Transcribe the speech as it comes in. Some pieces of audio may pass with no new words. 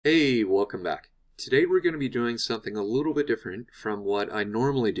Hey, welcome back. Today we're going to be doing something a little bit different from what I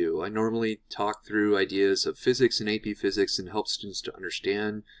normally do. I normally talk through ideas of physics and AP physics and help students to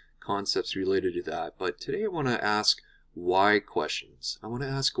understand concepts related to that. But today I want to ask why questions. I want to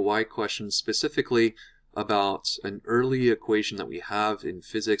ask why questions specifically about an early equation that we have in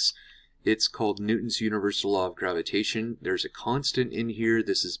physics. It's called Newton's universal law of gravitation. There's a constant in here.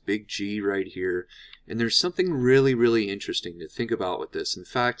 This is big G right here. And there's something really interesting to think about with this. In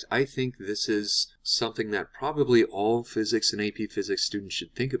fact, I think this is something that probably all physics and AP physics students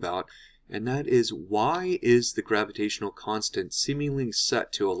should think about. And that is, why is the gravitational constant seemingly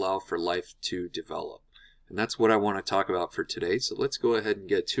set to allow for life to develop? And that's what I want to talk about for today. So let's go ahead and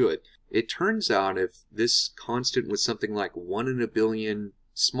get to it. It turns out if this constant was something like 1 in a billion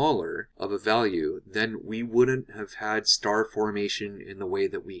smaller of a value, then we wouldn't have had star formation in the way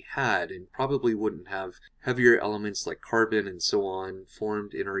that we had, and probably wouldn't have heavier elements like carbon and so on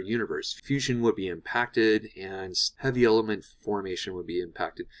formed in our universe. Fusion would be impacted and heavy element formation would be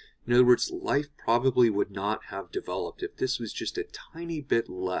impacted. In other words, life probably would not have developed if this was just a tiny bit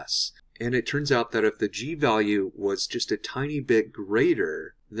less. And it turns out that if the G value was just a tiny bit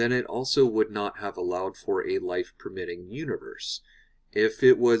greater, then it also would not have allowed for a life-permitting universe. If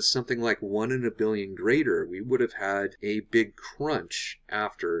it was something like 1 in a billion greater, we would have had a big crunch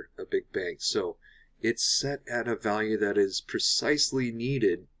after a Big Bang. So it's set at a value that is precisely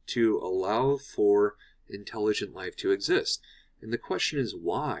needed to allow for intelligent life to exist. And the question is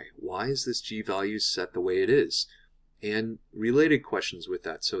why? Why is this G value set the way it is? And related questions with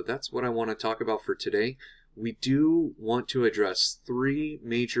that. So that's what I want to talk about for today. We do want to address 3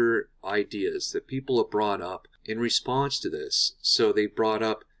 major ideas that people have brought up in response to this. So they brought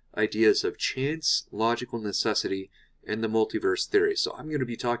up ideas of chance, logical necessity, and the multiverse theory. So I'm going to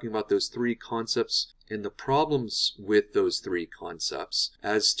be talking about those 3 concepts and the problems with those 3 concepts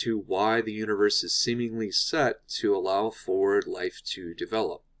as to why the universe is seemingly set to allow for life to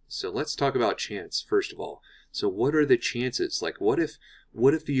develop. So let's talk about chance first of all. So what are the chances? Like what if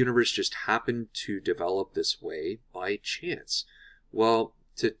the universe just happened to develop this way by chance? Well,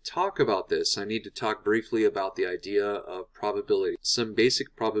 to talk about this, I need to talk briefly about the idea of probability. Some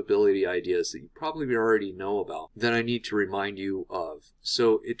basic probability ideas that you probably already know about that I need to remind you of.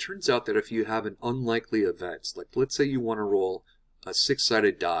 So it turns out that if you have an unlikely event, like let's say you want to roll a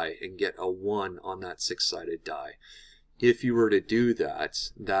 6-sided die and get a 1 on that 6-sided die. If you were to do that,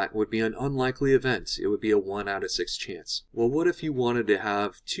 that would be an unlikely event. It would be a 1 out of 6 chance. Well, what if you wanted to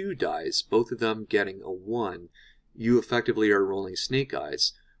have 2 dice, both of them getting a 1? You effectively are rolling snake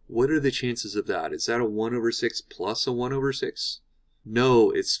eyes. What are the chances of that? Is that a 1 over 6 plus a 1 over 6?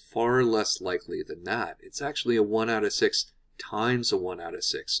 No, it's far less likely than that. It's actually a 1 out of 6 times a 1 out of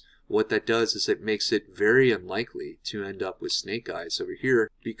 6. What that does is it makes it very unlikely to end up with snake eyes over here,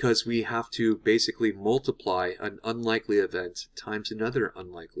 because we have to basically multiply an unlikely event times another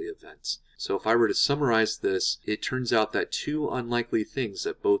unlikely event. So if I were to summarize this, it turns out that 2 unlikely things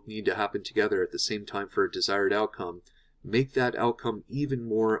that both need to happen together at the same time for a desired outcome make that outcome even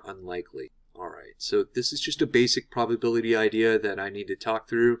more unlikely. Alright, so this is just a basic probability idea that I need to talk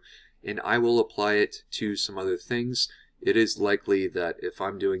through, and I will apply it to some other things. It is likely that if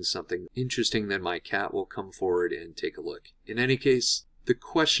I'm doing something interesting, then my cat will come forward and take a look. In any case, the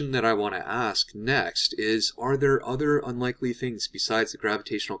question that I want to ask next is, are there other unlikely things besides the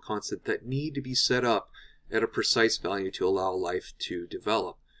gravitational constant that need to be set up at a precise value to allow life to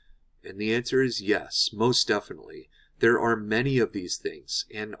develop? And the answer is yes, most definitely. There are many of these things,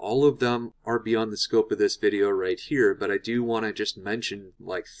 and all of them are beyond the scope of this video right here, but I do want to just mention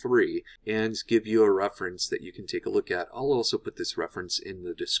like 3 and give you a reference that you can take a look at. I'll also put this reference in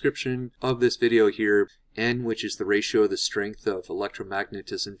the description of this video here. N, which is the ratio of the strength of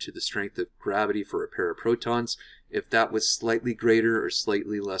electromagnetism to the strength of gravity for a pair of protons. If that was slightly greater or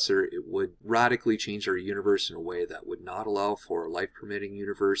slightly lesser, it would radically change our universe in a way that would not allow for a life-permitting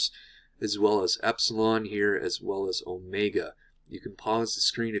universe, as well as epsilon here, as well as omega. You can pause the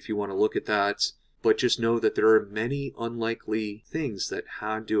screen if you want to look at that, but just know that there are many unlikely things that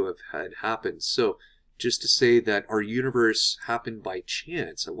had to have had happened. So just to say that our universe happened by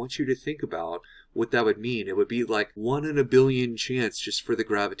chance, I want you to think about what that would mean. It would be like 1 in a billion chance just for the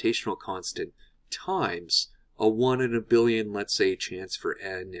gravitational constant times a 1 in a billion, let's say, chance for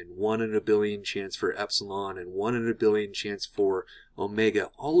n, and 1 in a billion chance for epsilon, and 1 in a billion chance for omega.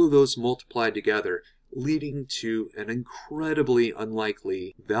 All of those multiplied together, leading to an incredibly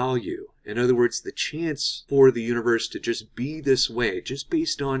unlikely value. In other words, the chance for the universe to just be this way, just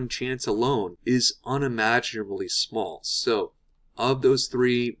based on chance alone, is unimaginably small. So of those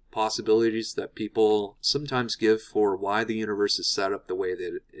three possibilities that people sometimes give for why the universe is set up the way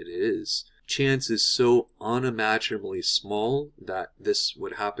that it is, chance is so unimaginably small that this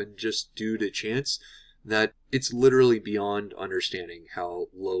would happen just due to chance that it's literally beyond understanding how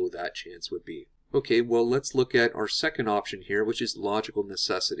low that chance would be. Okay, well, let's look at our second option here, which is logical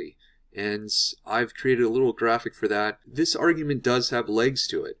necessity. And I've created a little graphic for that. This argument does have legs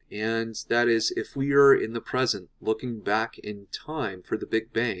to it, and that is, if we are in the present looking back in time for the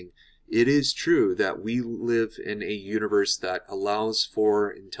Big Bang, it is true that we live in a universe that allows for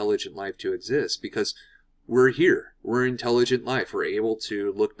intelligent life to exist because we're here. We're intelligent life. We're able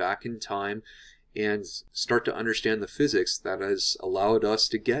to look back in time and start to understand the physics that has allowed us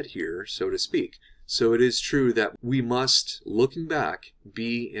to get here, so to speak. So it is true that we must, looking back,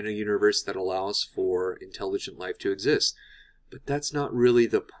 be in a universe that allows for intelligent life to exist. But that's not really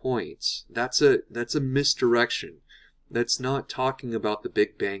the point. That's a misdirection. That's not talking about the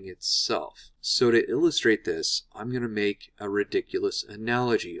Big Bang itself. So to illustrate this, I'm going to make a ridiculous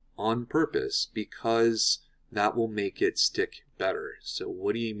analogy on purpose because that will make it stick better. So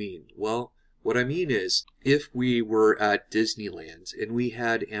what do you mean? Well, what I mean is, if we were at Disneyland and we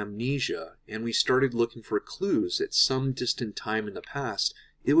had amnesia and we started looking for clues at some distant time in the past,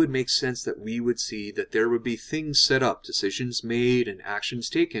 it would make sense that we would see that there would be things set up, decisions made and actions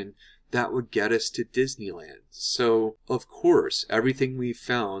taken that would get us to Disneyland. So, of course, everything we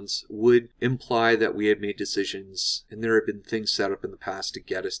found would imply that we had made decisions and there had been things set up in the past to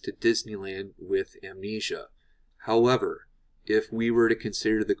get us to Disneyland with amnesia. However, if we were to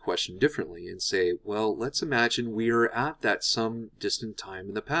consider the question differently and say, well, let's imagine we are at that some distant time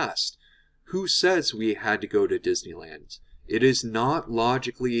in the past. Who says we had to go to Disneyland? It is not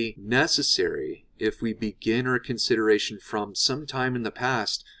logically necessary if we begin our consideration from some time in the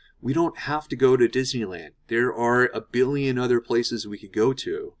past. We don't have to go to Disneyland. There are a billion other places we could go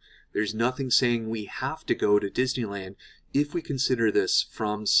to. There's nothing saying we have to go to Disneyland if we consider this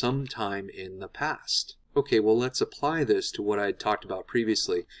from some time in the past. Okay, well, let's apply this to what I had talked about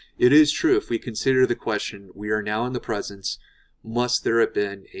previously. It is true, if we consider the question, we are now in the present, must there have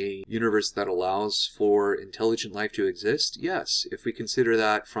been a universe that allows for intelligent life to exist? Yes, if we consider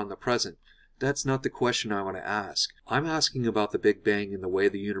that from the present. That's not the question I want to ask. I'm asking about the Big Bang and the way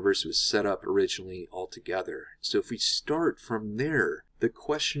the universe was set up originally altogether. So if we start from there, the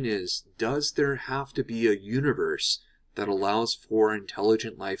question is, does there have to be a universe that allows for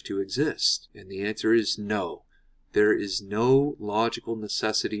intelligent life to exist? And the answer is no. There is no logical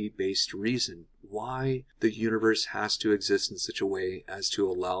necessity-based reason why the universe has to exist in such a way as to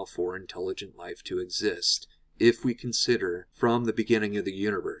allow for intelligent life to exist. If we consider from the beginning of the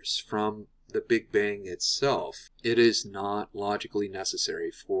universe, from the Big Bang itself, it is not logically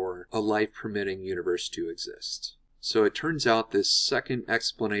necessary for a life-permitting universe to exist. So it turns out this second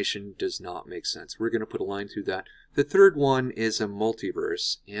explanation does not make sense. We're going to put a line through that. The third one is a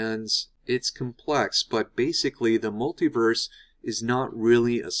multiverse, and it's complex, but basically the multiverse is not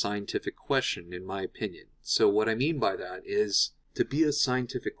really a scientific question, in my opinion. So what I mean by that is, to be a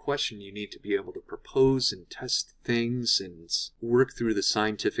scientific question, you need to be able to propose and test things and work through the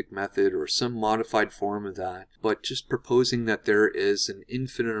scientific method or some modified form of that. But just proposing that there is an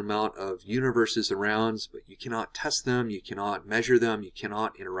infinite amount of universes around, but you cannot test them, you cannot measure them, you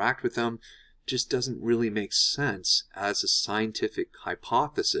cannot interact with them, just doesn't really make sense as a scientific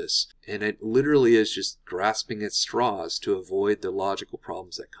hypothesis. And it literally is just grasping at straws to avoid the logical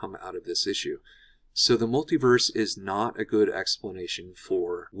problems that come out of this issue. So the multiverse is not a good explanation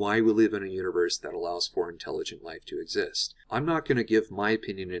for why we live in a universe that allows for intelligent life to exist. I'm not going to give my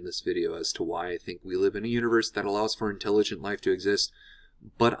opinion in this video as to why I think we live in a universe that allows for intelligent life to exist,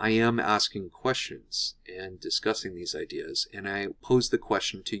 but I am asking questions and discussing these ideas, and I pose the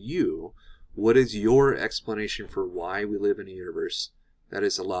question to you, what is your explanation for why we live in a universe that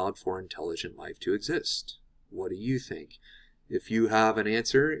has allowed for intelligent life to exist? What do you think? If you have an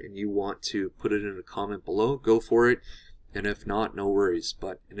answer and you want to put it in a comment below, go for it. And if not, no worries.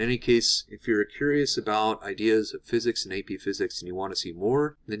 But in any case, if you're curious about ideas of physics and AP physics and you want to see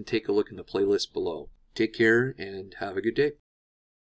more, then take a look in the playlist below. Take care and have a good day.